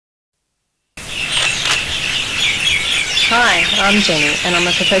Hi, I'm Jenny and I'm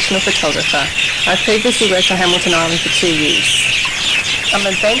a professional photographer. I've previously worked on Hamilton Island for 2 years. I'm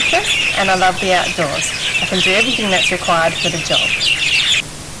adventurous and I love the outdoors. I can do everything that's required for the job.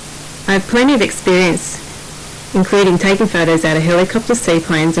 I have plenty of experience, including taking photos out of helicopter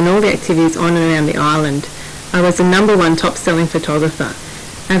seaplanes and all the activities on and around the island. I was the #1 top-selling photographer.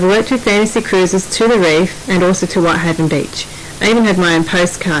 I have worked with fantasy cruises to the reef and also to Whitehaven Beach. I even have my own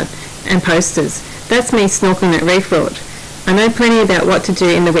postcard and posters. That's me snorkeling at Reef World. I know plenty about what to do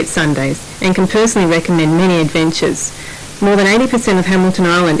in the Whitsundays and can personally recommend many adventures. More than 80% of Hamilton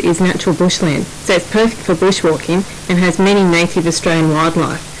Island is natural bushland, so it's perfect for bushwalking and has many native Australian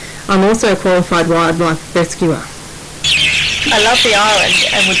wildlife. I'm also a qualified wildlife rescuer. I love the island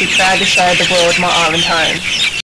and would be proud to show the world my island home.